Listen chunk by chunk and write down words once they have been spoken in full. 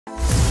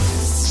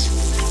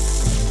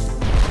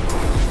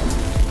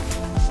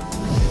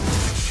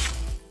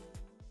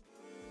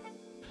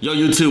Yo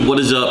YouTube, what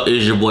is up?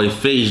 It's your boy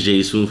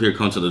JSmooth here.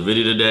 Come to the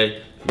video today.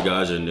 If you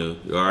guys are new,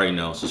 you already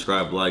know.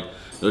 Subscribe, like,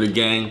 know the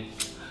gang.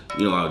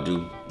 You know how to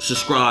do.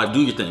 Subscribe,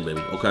 do your thing, baby.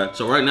 Okay.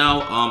 So right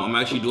now, I'm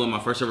actually doing my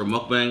first ever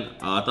mukbang.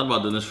 I thought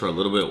about doing this for a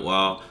little bit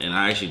while, and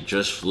I actually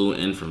just flew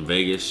in from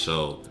Vegas,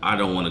 so I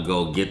don't want to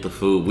go get the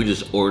food. We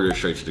just ordered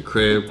straight to the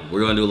crib.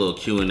 We're gonna do a little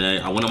Q&A.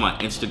 I went on my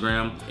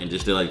Instagram and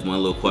just did like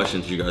one little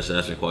question. You guys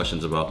ask me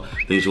questions about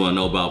things you want to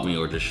know about me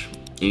or just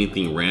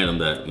anything random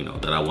that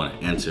that I want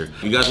to answer.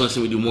 If you guys want to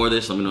see me do more of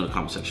this, let me know in the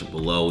comment section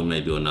below. We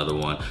may do another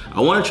one.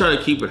 I want to try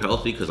to keep it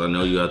healthy because I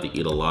know you have to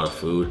eat a lot of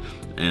food,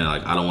 and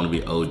like I don't want to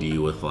be OD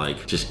with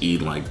like just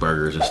eating like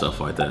burgers and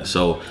stuff like that.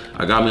 So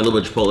I got me a little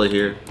bit of Chipotle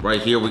here.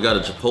 Right here we got a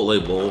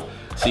Chipotle bowl.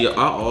 See, I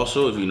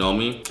also, if you know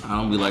me, I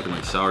don't be liking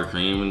like sour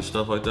cream and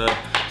stuff like that.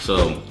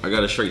 So I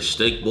got a straight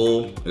steak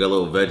bowl. I got a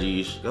little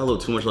veggies, got a little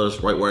too much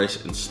lettuce, white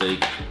rice, and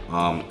steak.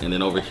 And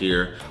then over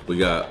here, we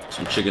got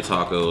some chicken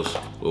tacos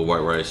with white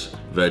rice,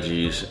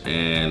 veggies,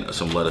 and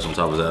some lettuce on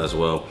top of that as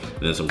well.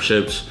 And then some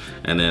chips.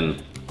 And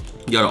then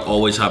you gotta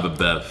always have a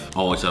bev.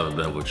 Always have a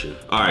bev with you.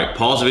 All right,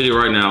 pause the video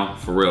right now.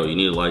 For real, you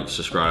need to like,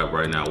 subscribe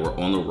right now. We're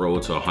on the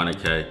road to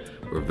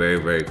 100K. We're very,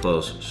 very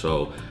close.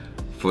 So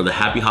for the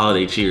happy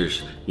holiday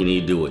cheers, you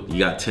need to do it. You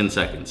got 10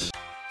 seconds.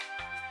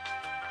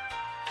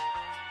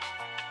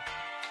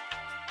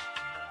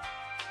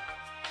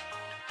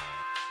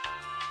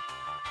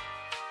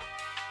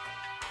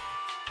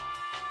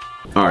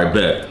 All right,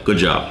 bet, good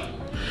job.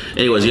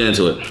 Anyways, get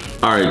into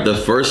it. All right, the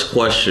first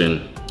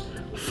question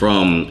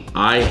from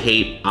I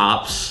Hate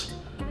Ops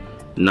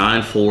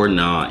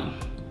 949.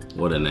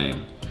 What a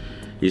name.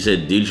 He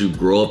said, did you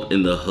grow up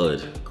in the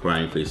hood?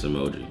 Crying face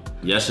emoji.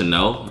 Yes and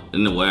no,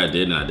 in the way I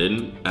did and I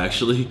didn't,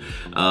 actually.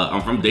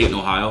 I'm from Dayton,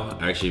 Ohio.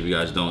 Actually, if you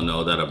guys don't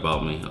know that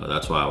about me,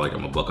 that's why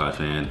I'm a Buckeye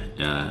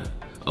fan,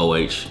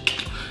 OH.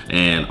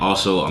 And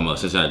also, I'm a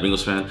Cincinnati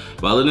Bengals fan.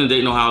 But I lived in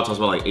Dayton, Ohio until I was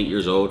about like 8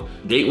 years old.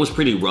 Dayton was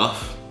pretty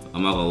rough,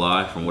 I'm not gonna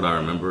lie, from what I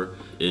remember.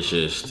 It's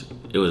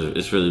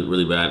really,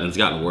 really bad, and it's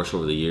gotten worse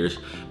over the years.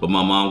 But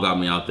my mom got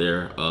me out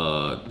there,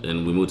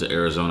 and we moved to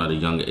Arizona at a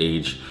young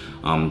age,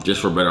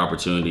 just for a better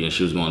opportunity, and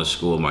she was going to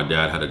school. My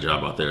dad had a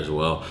job out there as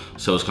well.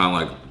 So it's kind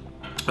of like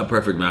a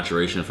perfect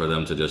maturation for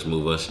them to just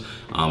move us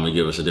and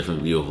give us a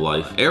different view of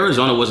life.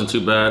 Arizona wasn't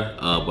too bad,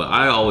 but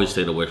I always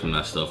stayed away from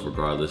that stuff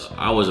regardless.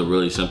 I was a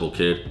really simple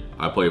kid.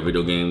 I played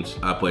video games,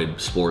 I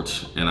played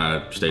sports, and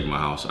I stayed in my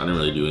house. I didn't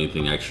really do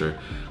anything extra.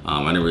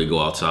 I didn't really go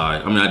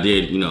outside. I mean, I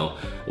did,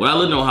 when I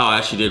lived in Ohio, I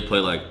actually did play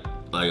like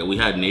we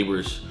had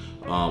neighbors.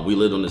 We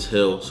lived on this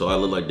hill, so I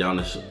lived down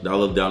the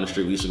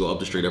street. We used to go up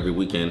the street every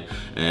weekend,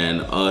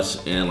 and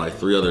us and like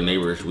 3 other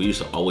neighbors, we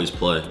used to always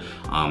play.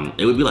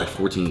 It would be like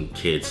 14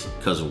 kids,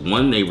 because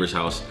one neighbor's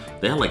house,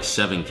 they had like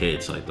 7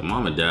 kids. Like the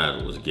mom and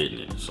dad was getting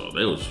it, so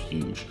it was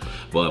huge.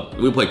 But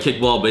we played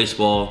kickball,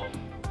 baseball,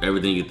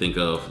 everything you think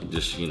of,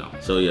 just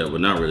So yeah,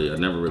 but not really. I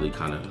never really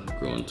kind of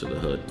grew into the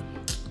hood.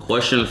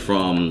 Question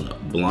from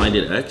Blind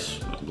X.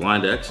 I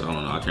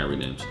don't know, I can't read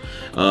names.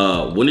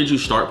 When did you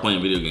start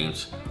playing video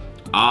games?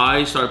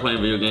 I started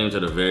playing video games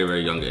at a very,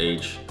 very young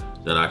age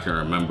that I can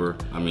remember.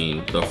 I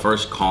mean, the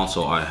first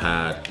console I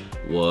had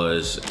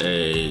was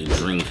a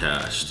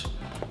Dreamcast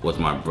with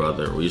my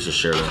brother. We used to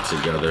share that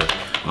together.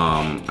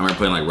 I remember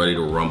playing like Ready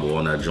to Rumble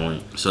on that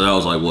joint. So that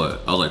was like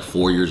what? I was like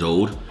 4 years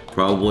old,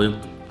 probably,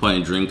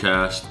 playing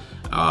Dreamcast.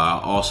 I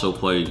also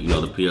played,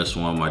 the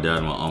PS1, my dad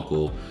and my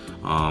uncle.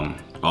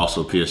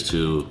 Also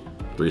PS2,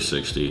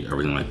 360,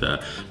 everything like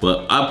that.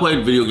 But I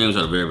played video games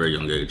at a very, very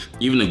young age.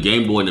 Even the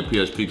Game Boy and the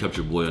PSP kept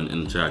your boy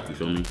intact, you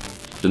feel me?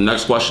 The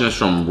next question is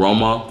from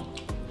Roma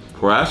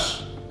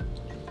Press.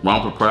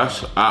 Like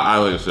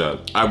I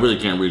said, I really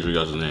can't read you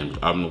guys' names.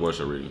 I'm the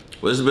worst at reading.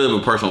 Well, this is a bit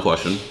of a personal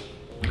question.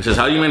 It says,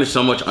 how do you manage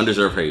so much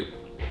undeserved hate?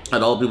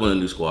 At all the people in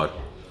the new squad.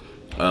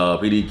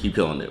 PD, keep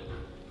killing it.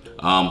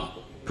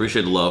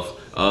 Appreciate the love.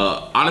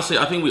 Honestly,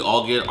 I think we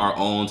all get our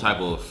own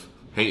type of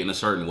hate in a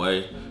certain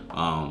way.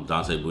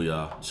 Dante,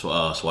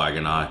 Booyah, Swag,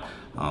 and I.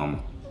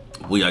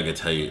 Booyah gets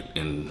hate,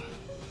 and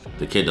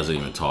the kid doesn't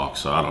even talk,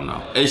 so I don't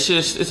know.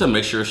 It's a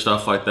mixture of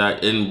stuff like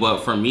that. But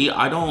for me,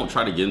 I don't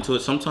try to get into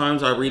it.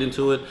 Sometimes I read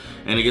into it,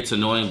 and it gets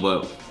annoying,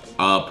 but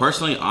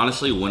personally,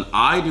 honestly, when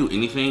I do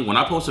anything, when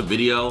I post a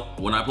video,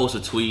 when I post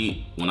a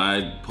tweet, when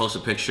I post a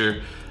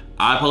picture,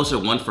 I post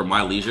it one for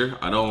my leisure.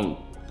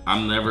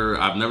 I've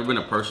never been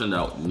a person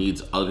that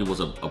needs other people's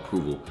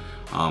approval.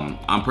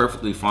 I'm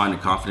perfectly fine and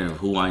confident of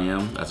who I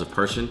am as a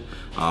person.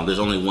 There's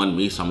only one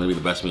me, so I'm gonna be the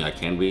best me I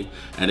can be.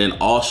 And then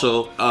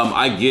also,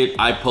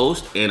 I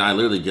post and I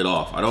literally get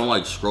off. I don't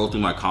like scroll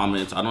through my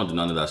comments. I don't do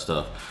none of that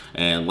stuff.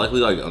 And luckily,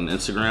 like on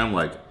Instagram,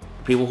 like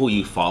people who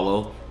you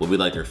follow will be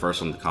like your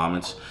first on the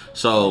comments.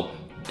 So,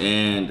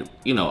 and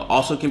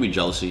also can be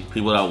jealousy.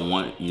 People that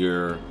want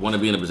to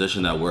be in a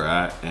position that we're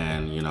at,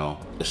 and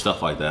it's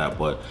stuff like that.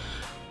 But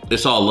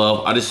it's all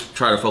love. I just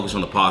try to focus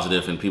on the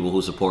positive and people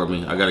who support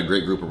me. I got a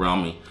great group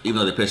around me. Even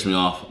though they piss me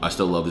off, I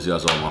still love these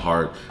guys all in my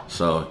heart.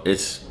 So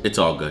it's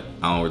all good.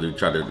 I don't really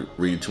try to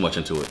read too much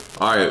into it.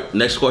 All right,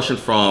 next question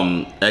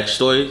from X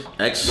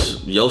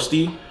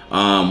Yosti.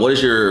 What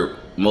is your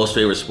Most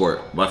favorite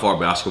sport, by far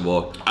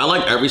basketball. I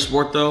like every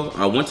sport though.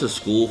 I went to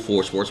school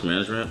for sports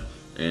management,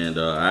 and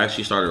I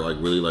actually started like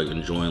really like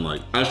enjoying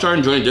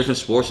different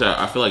sports that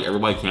I feel like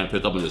everybody can't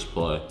pick up and just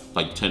play,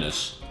 like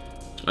tennis.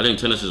 I think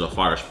tennis is a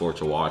fire sport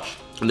to watch.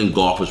 I think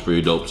golf is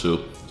pretty dope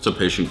too. It's a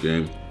patient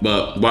game.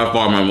 But by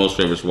far my most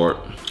favorite sport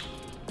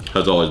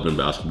has always been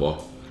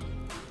basketball.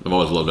 I've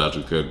always loved that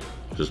as a kid.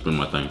 It's just been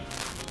my thing.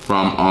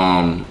 From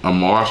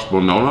Amar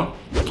Spinona,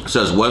 it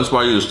says, what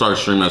inspired you to start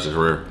streaming as a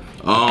career?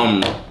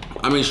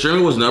 I mean,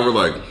 streaming was never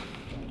like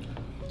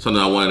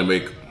something I wanted to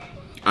make.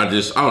 I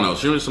don't know,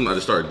 streaming is something I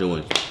just started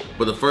doing.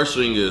 But the first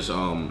thing is,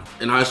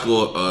 in high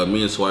school,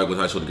 me and Swag went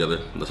to high school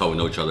together. That's how we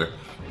know each other.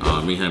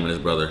 Me, him, and his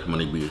brother,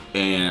 Money B.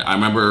 And I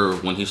remember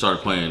when he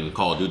started playing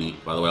Call of Duty.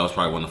 By the way, I was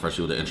probably one of the first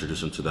people to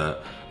introduce him to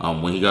that.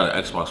 When he got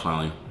an Xbox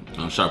finally,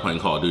 started playing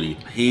Call of Duty.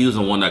 He was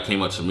the one that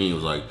came up to me and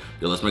was like,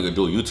 yo, let's make a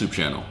dual YouTube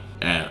channel.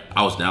 And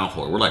I was down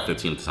for it. We're like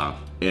 15 at the time.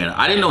 And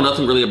I didn't know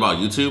nothing really about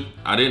YouTube.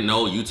 I didn't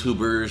know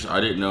YouTubers. I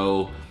didn't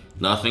know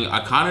nothing. I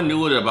kind of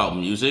knew it about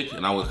music,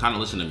 and I would kind of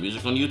listen to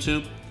music on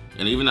YouTube.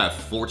 And even at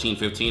 14,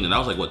 15, and that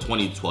was like, what,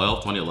 2012,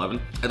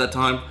 2011 at that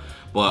time.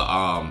 But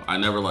I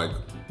never like,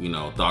 you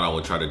know, thought I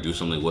would try to do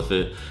something with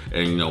it.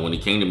 And you know, when he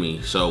came to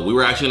me, so we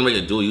were actually gonna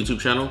make a dual YouTube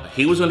channel.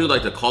 He was gonna do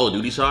like the Call of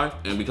Duty side,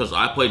 and because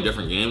I played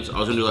different games, I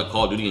was gonna do like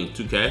Call of Duty and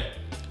 2K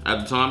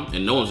at the time,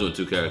 and no one's doing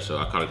 2K, so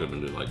I kind of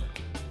couldn't do like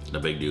the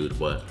big dude.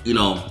 But you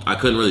know, I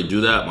couldn't really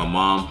do that. My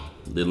mom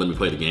didn't let me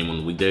play the game on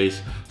the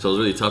weekdays, so it was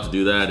really tough to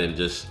do that. And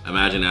just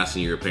imagine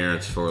asking your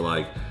parents for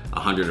like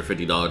 $100 or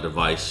 $50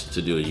 device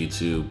to do a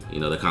YouTube. You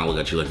know, they kind of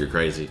look at you like you're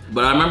crazy.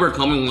 But I remember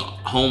coming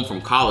home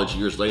from college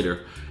years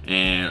later,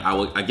 and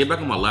I get back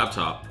on my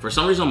laptop. For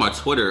some reason on my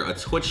Twitter, a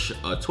Twitch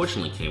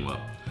link came up,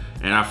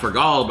 and I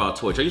forgot all about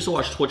Twitch. I used to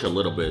watch Twitch a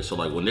little bit, so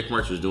like when Nick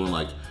Merckx was doing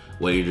like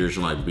wagers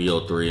and like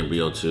BO3 and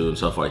BO2 and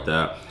stuff like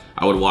that,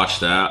 I would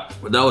watch that,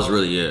 but that was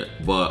really it.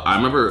 But I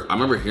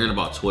remember hearing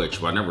about Twitch,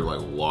 but I never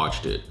like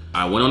watched it.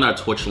 I went on that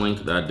Twitch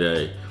link that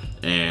day,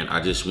 and I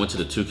just went to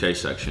the 2K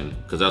section,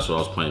 because that's what I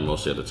was playing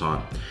mostly at the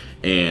time.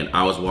 And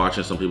I was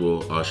watching some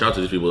people, shout out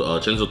to these people,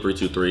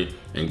 Chenzo323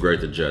 and Greg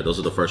the Jet. Those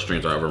are the first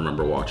streams I ever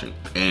remember watching.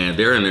 And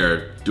they're in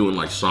there doing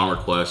like song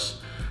requests.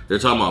 They're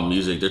talking about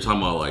music. They're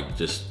talking about like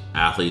just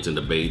athletes and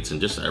debates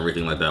and just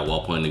everything like that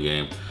while playing the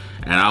game.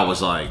 And I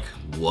was like,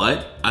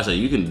 what? I said,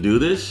 you can do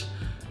this?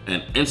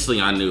 And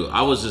instantly I knew,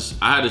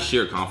 I had a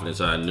sheer confidence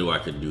that I knew I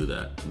could do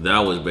that. That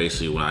was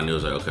basically when I knew, I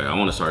was like, okay, I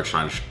want to start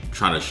trying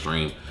to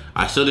stream.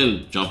 I still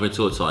didn't jump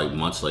into it till like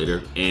months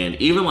later. And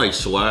even like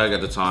Swag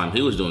at the time,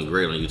 he was doing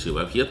great on YouTube.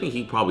 I think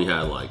he probably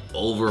had like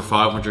over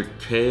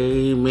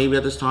 500K maybe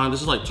at this time.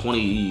 This is like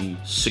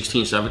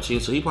 2016,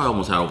 17. So he probably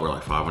almost had over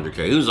like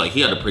 500K.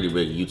 He had a pretty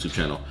big YouTube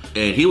channel,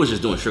 and he was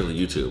just doing strictly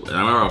YouTube. And I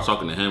remember I was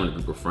talking to him and a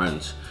group of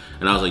friends,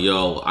 and I was like,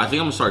 yo, I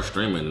think I'm gonna start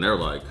streaming. And they're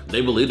like,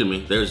 they believed in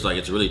me. They're just like,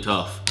 it's really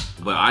tough.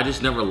 But I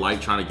just never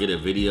liked trying to get a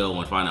video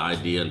and find an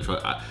idea and try.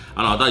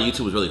 I don't know, I thought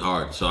YouTube was really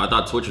hard. So I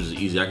thought Twitch was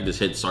easy. I could just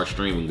hit start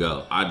stream and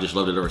go. I just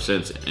loved it ever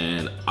since.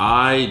 And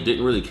I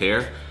didn't really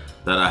care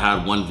that I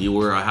had one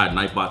viewer. I had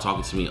Nightbot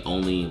talking to me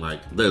only,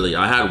 like literally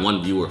I had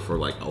one viewer for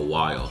like a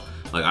while.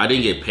 Like I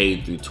didn't get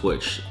paid through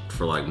Twitch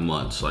for like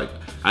months. Like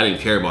I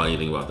didn't care about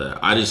anything about that.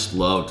 I just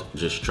loved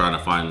just trying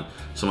to find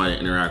somebody to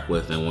interact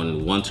with. And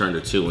when 1 turned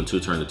to 2 and 2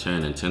 turned to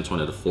 10 and 10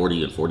 turned to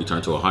 40 and 40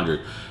 turned to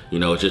 100, you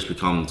know, it just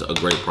becomes a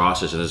great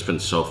process, and it's been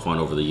so fun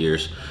over the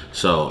years.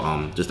 So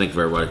just thank you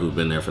for everybody who's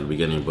been there from the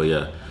beginning. But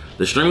yeah,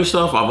 the streaming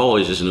stuff, I've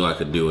always just knew I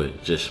could do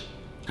it. Just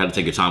had to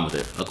take your time with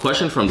it. A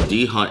question from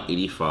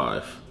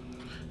DHunt85.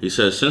 He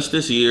says, since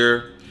this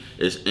year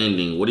is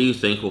ending, what are you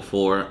thankful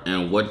for,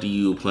 and what do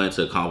you plan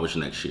to accomplish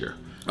next year?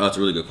 Oh, that's a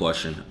really good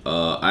question.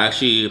 I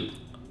actually,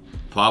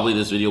 probably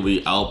this video will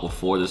be out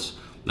before this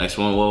next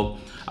one will.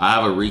 I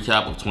have a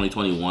recap of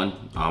 2021.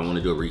 I want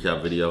to do a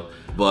recap video,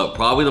 but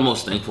probably the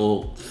most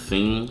thankful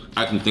thing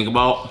I can think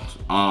about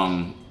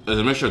is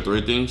a mixture of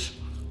 3 things.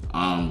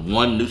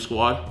 1, new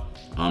squad,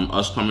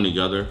 us coming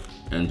together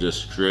and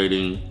just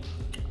creating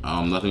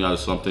nothing out of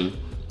something.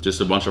 Just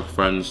a bunch of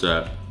friends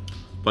that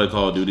play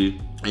Call of Duty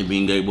and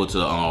being able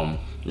to,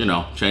 you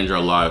know, change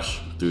our lives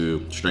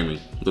through streaming.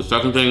 The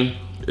second thing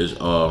is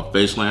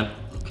Faceland.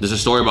 There's a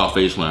story about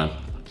Faceland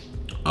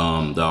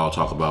that I'll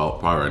talk about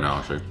probably right now,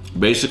 actually.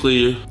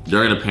 Basically,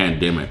 during the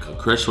pandemic,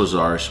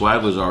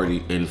 Swag was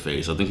already in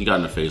Face. I think he got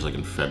into Face like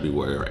in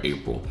February or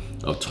April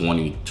of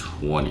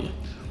 2020,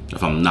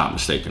 if I'm not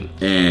mistaken.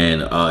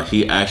 And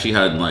he actually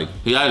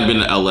he hadn't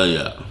been to LA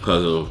yet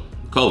because of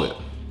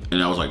COVID. And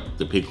that was like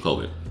the peak of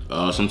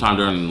COVID. Sometime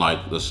during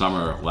like the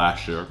summer of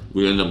last year,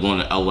 we ended up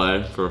going to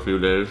LA for a few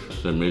days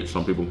to meet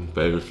some people in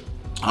Vegas.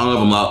 I don't know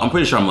if I'm allowed, I'm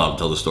pretty sure I'm allowed to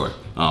tell the story.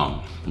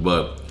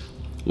 But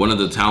one of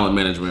the talent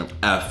management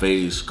at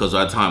FaZe, because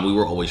at that time we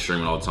were always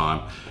streaming all the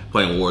time,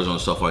 playing Warzone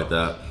and stuff like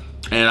that.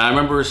 And I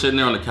remember sitting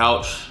there on the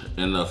couch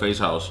in the FaZe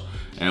house,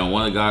 and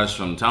one of the guys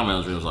from talent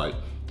management was like,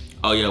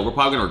 oh yeah, we're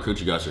probably gonna recruit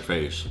you guys for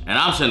FaZe. And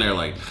I'm sitting there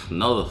like,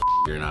 no the f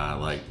you're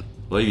not. Like,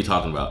 What are you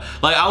talking about?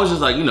 Like, I was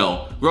just like, you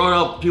know, growing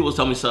up, people would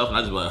tell me stuff, and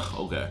I just be like,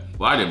 okay.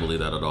 Well, I didn't believe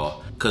that at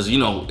all. Because, you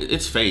know,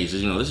 it's phase.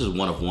 You know, this is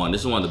one of one.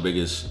 This is one of the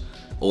biggest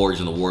orgs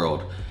in the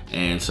world.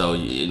 And so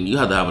you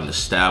have to have an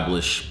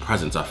established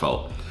presence, I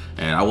felt.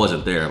 And I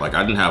wasn't there. Like,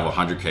 I didn't have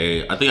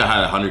 100K. I think I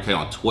had 100K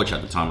on Twitch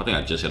at the time. I think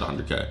I just hit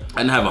 100K. I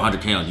didn't have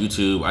 100K on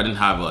YouTube. I didn't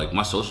have, like,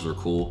 my socials were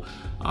cool,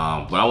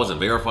 but I wasn't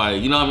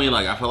verified. You know what I mean?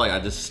 Like, I felt like I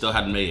just still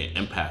hadn't made an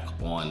impact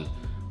on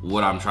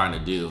what I'm trying to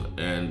do.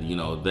 And, you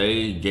know,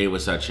 they gave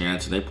us that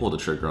chance and they pulled the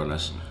trigger on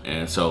us.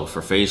 And so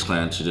for FaZe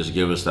Clan to just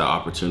give us that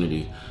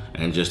opportunity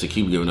and just to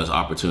keep giving us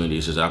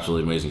opportunities is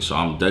absolutely amazing. So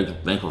I'm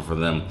thankful for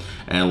them.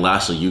 And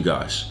lastly, you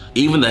guys,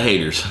 even the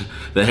haters,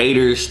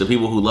 the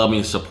people who love me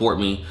and support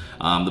me,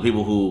 the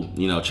people who,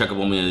 you know, check up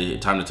on me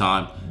time to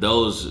time,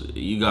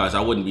 you guys,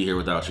 I wouldn't be here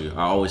without you.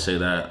 I always say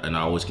that, and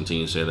I always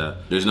continue to say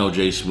that. There's no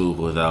JSmooth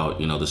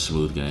without, you know, the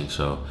Smooth gang.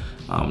 So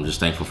I'm just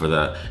thankful for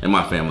that. And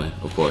my family,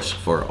 of course,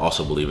 for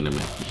also believing in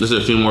me. There's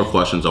a few more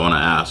questions I want to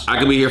ask. I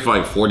could be here for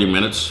like 40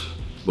 minutes,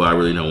 but I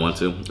really don't want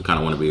to. I kind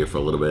of want to be here for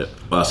a little bit.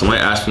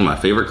 Somebody asked me my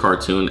favorite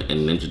cartoon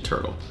and Ninja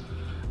Turtle.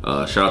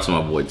 Shout out to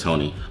my boy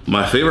Tony.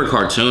 My favorite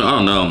cartoon, I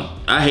don't know.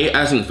 I hate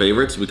asking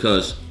favorites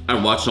because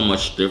I watch so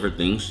much different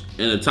things.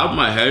 In the top of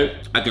my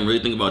head, I can really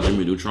think about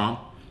Jimmy Neutron.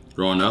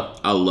 Growing up,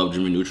 I love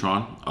Jimmy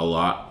Neutron a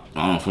lot.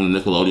 From the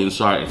Nickelodeon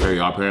side and Fairy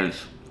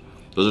Godparents.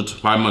 Those are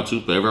probably my two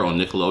favorite on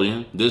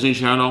Nickelodeon. Disney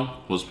Channel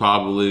was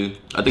probably,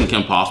 I think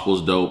Kim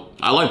Possible's dope.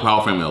 I like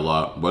Power Family a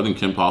lot, but I think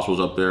Kim Possible's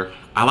up there.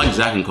 I like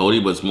Zack and Cody,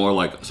 but it's more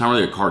like, it's not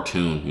really a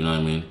cartoon, you know what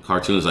I mean?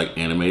 Cartoon is like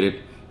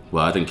animated.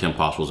 Well, I think Kim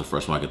Possible's the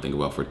first one I could think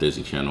about for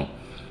Disney Channel.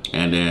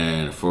 And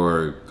then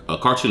for a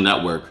Cartoon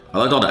Network, I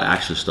liked all the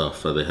action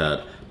stuff that they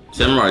had.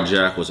 Samurai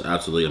Jack was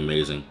absolutely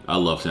amazing. I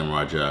love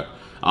Samurai Jack.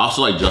 I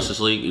also like Justice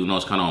League, even though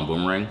it's kind of on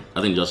Boomerang.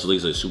 I think Justice League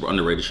is a super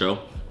underrated show,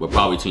 but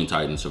probably Teen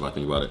Titans if I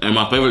think about it. And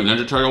my favorite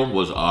Ninja Turtle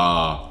was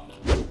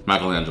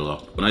Michelangelo.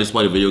 When I used to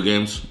play video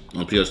games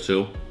on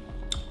PS2,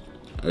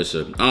 I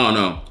don't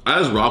know. I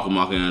just rock with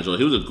Michelangelo.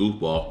 He was a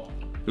goofball.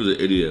 He was an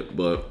idiot,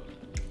 but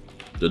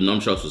the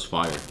nunchucks was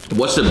fire.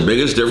 What's the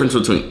biggest difference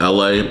between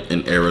LA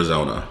and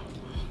Arizona?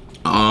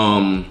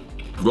 Growing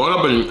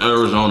up in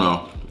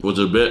Arizona was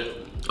a bit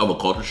of a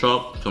culture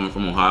shock coming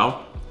from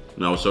Ohio,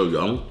 and I was so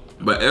young.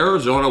 But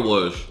Arizona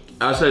was,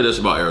 I say this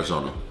about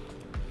Arizona,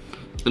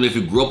 and if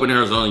you grew up in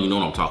Arizona, you know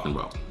what I'm talking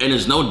about. And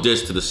there's no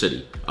diss to the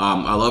city.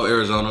 I love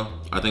Arizona.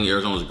 I think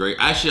Arizona was great.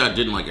 Actually, I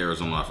didn't like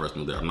Arizona when I first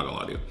moved there. I'm not gonna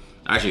lie to you.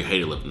 I actually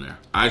hated living there.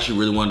 I actually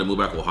really wanted to move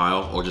back to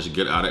Ohio or just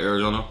get out of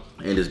Arizona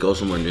and just go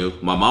somewhere new.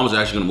 My mom was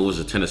actually gonna move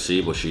us to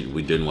Tennessee, but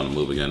we didn't want to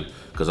move again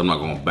because I'm not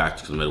going back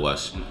to the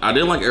Midwest. I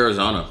didn't like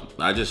Arizona.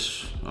 I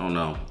don't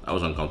know. I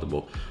was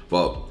uncomfortable.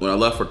 But when I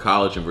left for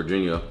college in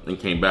Virginia and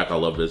came back, I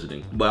loved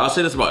visiting. But I'll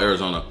say this about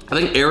Arizona. I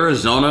think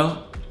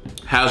Arizona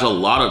has a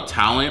lot of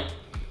talent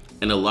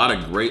and a lot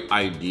of great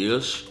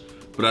ideas,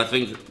 but I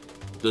think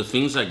the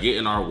things that get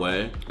in our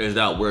way is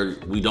that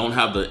we don't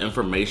have the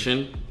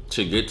information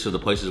to get to the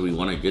places we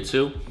want to get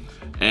to.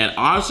 And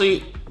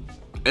honestly,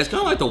 it's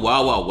kind of like the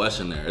Wild Wild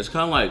West in there. It's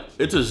kind of like,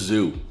 it's a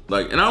zoo.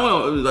 Like, and I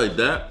don't know, like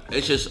that.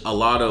 It's just a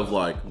lot of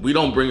like, we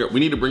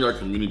need to bring our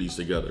communities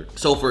together.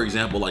 So for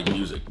example, like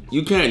music.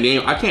 I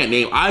can't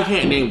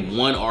name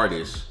one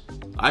artist.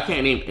 I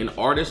can't name an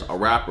artist, a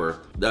rapper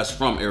that's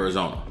from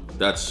Arizona.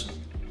 That's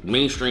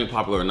mainstream,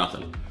 popular or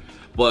nothing.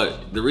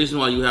 But the reason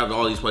why you have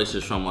all these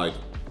places from like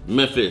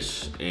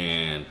Memphis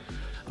and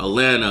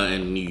Atlanta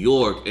and New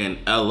York and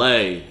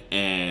LA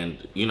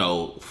and, you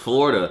know,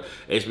 Florida,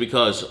 is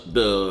because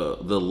the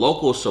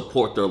locals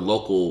support their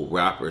local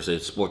rappers, they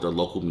support their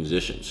local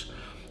musicians.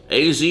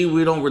 AZ,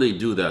 we don't really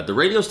do that. The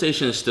radio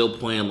station is still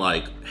playing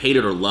like Hate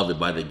It or Love It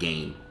by The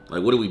Game.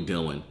 Like, what are we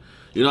doing?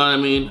 You know what I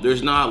mean?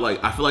 There's not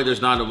like, I feel like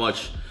there's not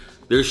much,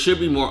 there should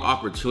be more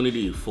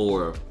opportunity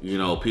for, you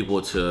know,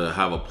 people to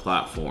have a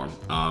platform.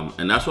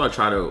 And that's what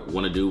I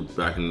want to do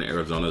back in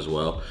Arizona as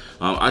well.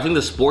 I think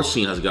the sports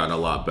scene has gotten a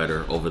lot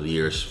better over the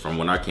years from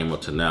when I came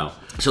up to now.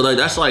 So like,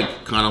 that's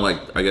like kind of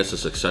like, I guess, a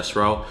success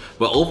route.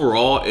 But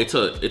overall, it's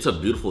a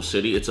beautiful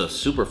city. It's a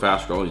super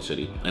fast growing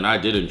city. And I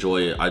did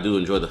enjoy it. I do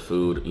enjoy the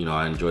food. You know,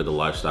 I enjoy the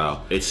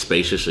lifestyle. It's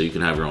spacious, so you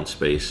can have your own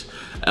space.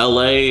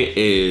 LA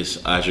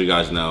is, as you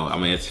guys know, I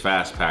mean, it's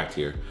fast packed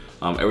here.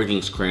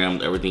 Everything's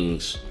crammed,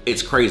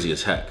 it's crazy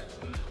as heck.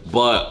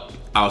 But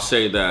I'll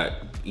say that,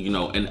 you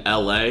know, in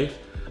LA,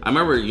 I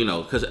remember, you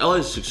know, because LA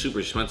is super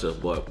expensive,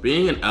 but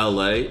being in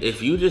LA,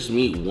 if you just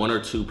meet one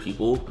or two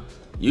people,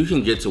 you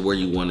can get to where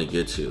you want to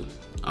get to.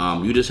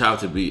 You just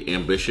have to be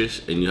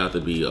ambitious and you have to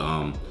be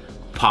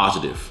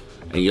positive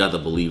and you have to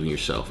believe in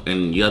yourself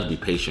and you have to be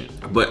patient.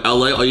 But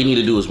LA, all you need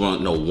to do is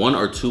one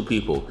or two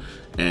people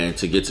and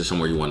to get to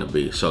somewhere you want to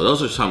be. So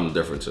those are some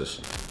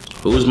differences.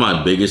 Who's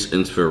my biggest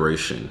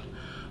inspiration?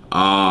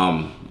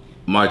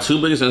 My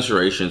two biggest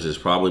inspirations is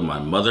probably my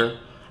mother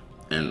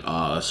and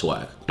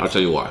Swag. I'll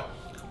tell you why.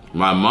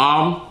 My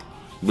mom,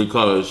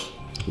 because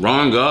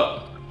growing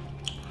up,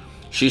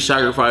 she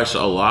sacrificed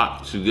a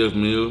lot to give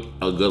me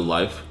a good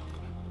life,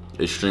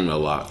 extremely a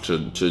lot,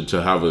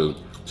 to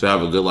to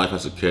have a good life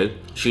as a kid.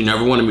 She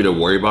never wanted me to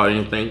worry about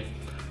anything.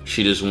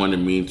 She just wanted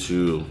me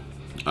to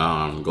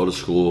go to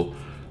school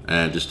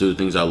and just do the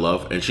things I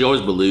love. And she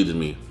always believed in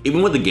me,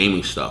 even with the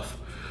gaming stuff.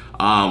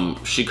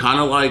 She kind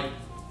of like,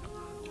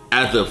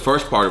 at the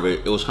first part of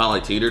it, it was kind of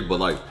like teetered, but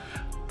like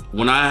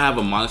when I have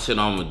a mindset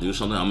I'm gonna do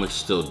something, I'm gonna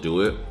still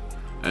do it.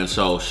 And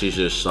so she's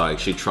just like,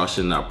 she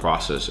trusted in that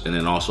process. And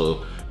then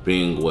also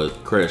being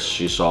with Chris,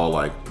 she saw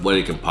like what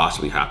it can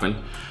possibly happen.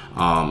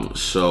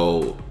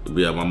 So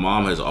yeah, my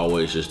mom has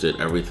always just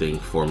did everything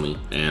for me.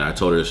 And I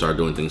told her to start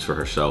doing things for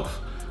herself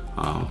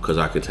because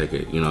I could take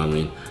it, you know what I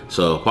mean?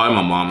 So probably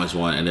my mom is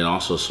one, and then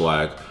also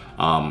Swag.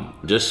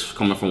 Just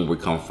coming from where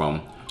we come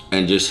from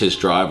and just his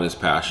drive and his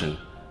passion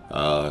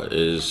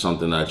is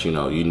something that, you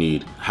know, you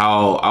need.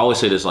 How I always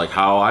say this, like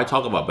how I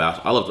talk about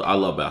basketball. I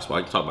love basketball.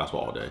 I can talk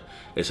basketball all day.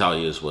 It's how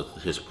he is with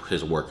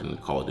his work in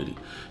Call of Duty.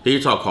 He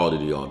can talk Call of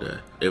Duty all day.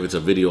 If it's a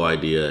video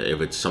idea, if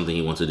it's something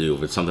he wants to do,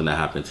 if it's something that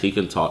happens, he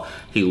can talk.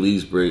 He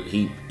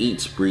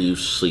eats,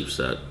 breathes, sleeps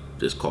that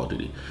is Call of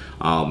Duty.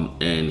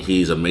 And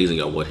he's amazing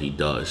at what he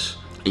does.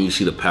 And you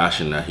see the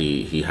passion that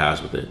he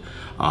has with it.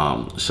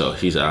 So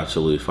he's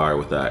absolutely fire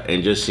with that.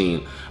 And just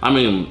seeing, I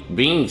mean,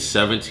 being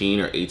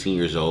 17 or 18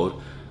 years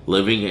old,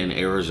 living in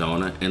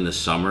Arizona in the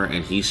summer,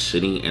 and he's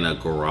sitting in a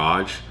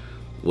garage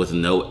with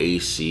no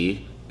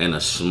AC and a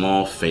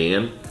small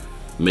fan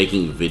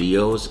making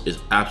videos is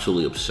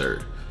absolutely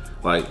absurd.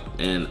 Like,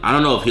 and I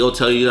don't know if he'll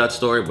tell you that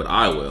story, but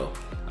I will.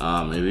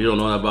 If you don't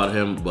know that about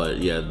him, but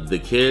yeah, the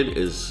kid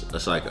is a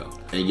psycho.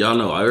 And y'all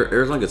know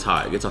Arizona gets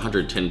hot. It gets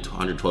 110 to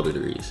 112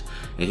 degrees.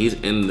 And he's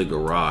in the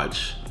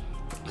garage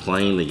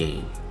playing the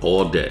game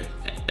all day.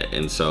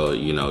 And so,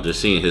 you know,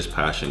 just seeing his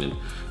passion and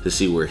to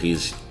see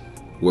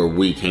where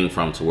we came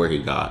from to where he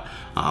got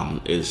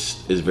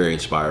is very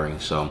inspiring.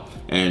 So,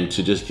 and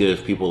to just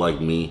give people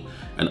like me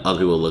and other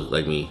people who look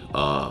like me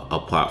a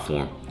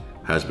platform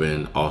has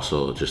been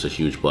also just a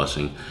huge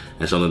blessing,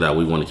 and something that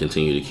we want to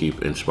continue to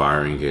keep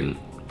inspiring and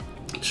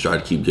try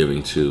to keep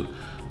giving to,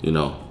 you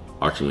know,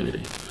 our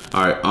community.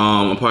 All right,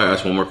 I'll probably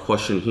ask one more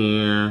question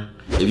here.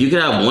 If you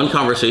could have one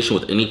conversation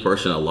with any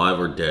person alive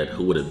or dead,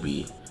 who would it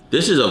be?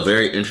 This is a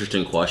very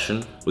interesting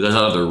question because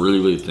I have to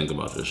really think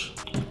about this.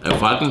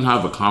 If I can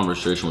have a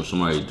conversation with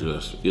somebody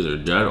just either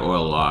dead or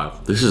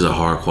alive, this is a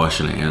hard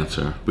question to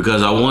answer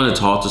because I want to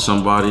talk to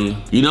somebody.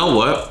 You know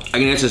what? I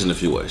can answer this in a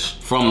few ways.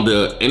 From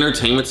the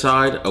entertainment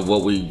side of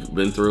what we've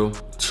been through,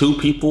 two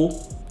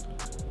people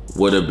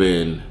would have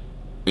been,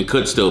 and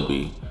could still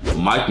be,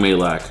 Mike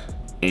Malak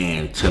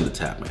and Tim the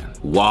Tapman.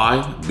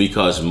 Why?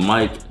 Because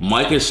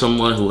Mike is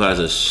someone who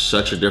has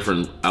such a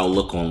different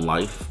outlook on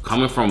life.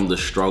 Coming from the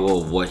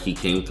struggle of what he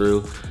came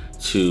through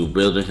to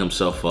building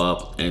himself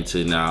up and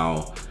to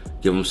now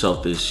give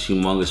himself this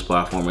humongous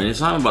platform. And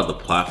it's not about the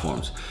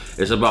platforms.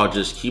 It's about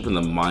just keeping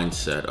the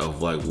mindset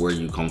of like where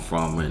you come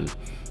from and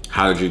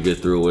how did you get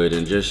through it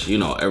and just, you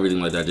know, everything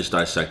like that, just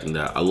dissecting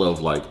that. I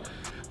love like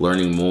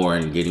learning more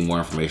and getting more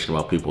information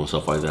about people and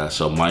stuff like that.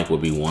 So Mike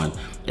would be one.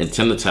 And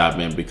Tim the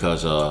Tapman,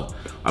 because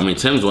I mean,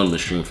 Tim's been in the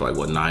stream for like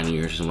what, 9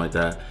 years or something like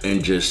that.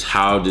 And just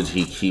how did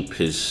he keep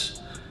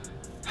his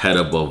head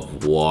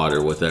above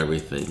water with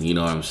everything? You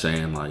know what I'm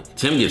saying? Like,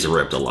 Tim gets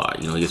ripped a lot,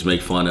 you know, he gets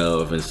made fun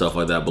of and stuff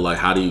like that. But like,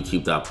 how do you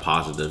keep that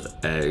positive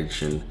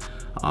edge and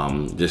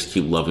just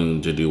keep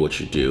loving to do what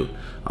you do?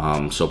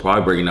 So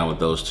probably breaking down with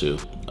those two,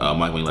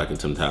 Mike Malak and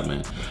Tim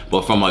Tapman.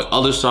 But from like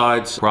other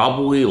sides,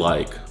 probably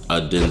like a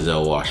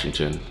Denzel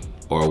Washington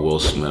or a Will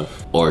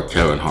Smith or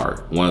Kevin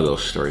Hart, one of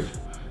those three.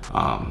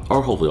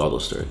 Or hopefully all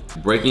those three.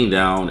 Breaking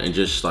down and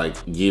just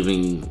like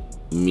giving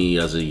me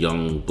as a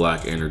young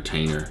black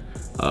entertainer,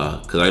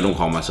 because I don't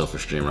call myself a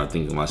streamer, I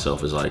think of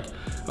myself as like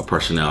a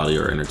personality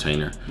or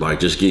entertainer. Like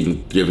just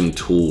giving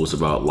tools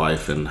about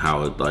life and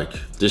how it, like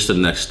just the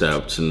next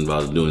steps and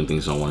about doing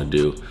things I want to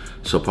do.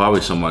 So probably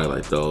somebody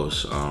like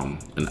those,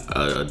 and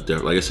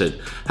like I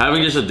said,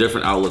 having just a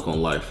different outlook on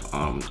life.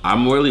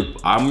 I'm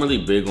really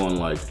big on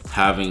like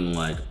having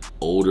like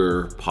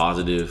older,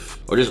 positive,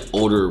 or just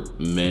older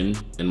men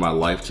in my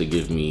life to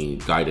give me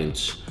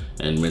guidance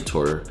and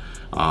mentor,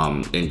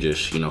 and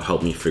just, you know,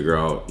 help me figure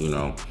out, you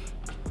know,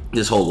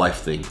 this whole life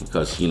thing.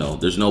 Because, you know,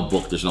 there's no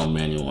book, there's no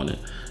manual on it.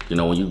 You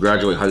know, when you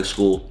graduate high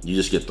school, you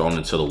just get thrown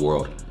into the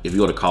world. If you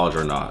go to college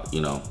or not,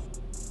 you know,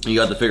 you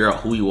got to figure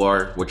out who you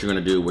are, what you're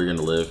gonna do, where you're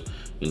gonna live,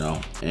 you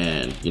know,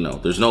 and, you know,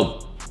 there's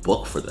no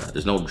book for that.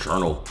 There's no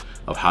journal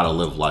of how to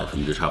live life.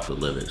 You just have to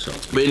live it. So,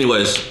 but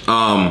anyways,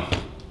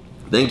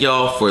 thank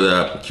y'all for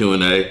that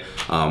Q&A.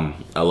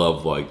 I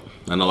love, like,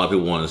 I know a lot of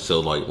people want to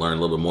still like learn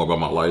a little bit more about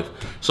my life.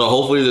 So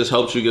hopefully this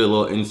helps you get a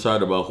little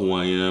insight about who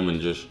I am and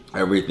just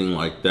everything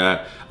like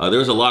that.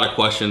 There's a lot of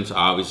questions.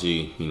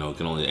 Obviously, you know,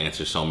 can only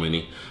answer so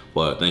many.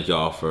 But thank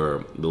y'all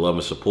for the love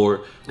and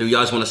support. If you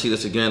guys want to see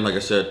this again, like I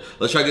said,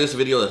 let's try to get this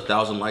video to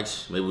 1,000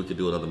 likes. Maybe we could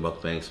do another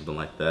mukbang, something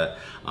like that.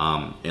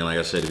 And like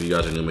I said, if you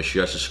guys are new, make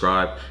sure you guys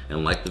subscribe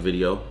and like the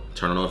video.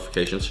 Turn on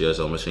notifications so you guys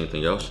don't miss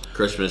anything else.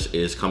 Christmas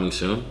is coming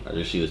soon. I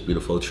just see this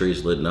beautiful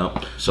trees lit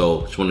up.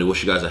 So just want to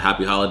wish you guys a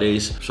happy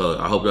holidays. So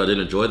I hope y'all did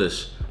enjoy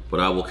this, but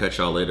I will catch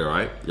y'all later, all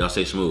right? Y'all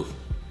stay smooth.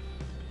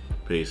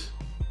 Peace.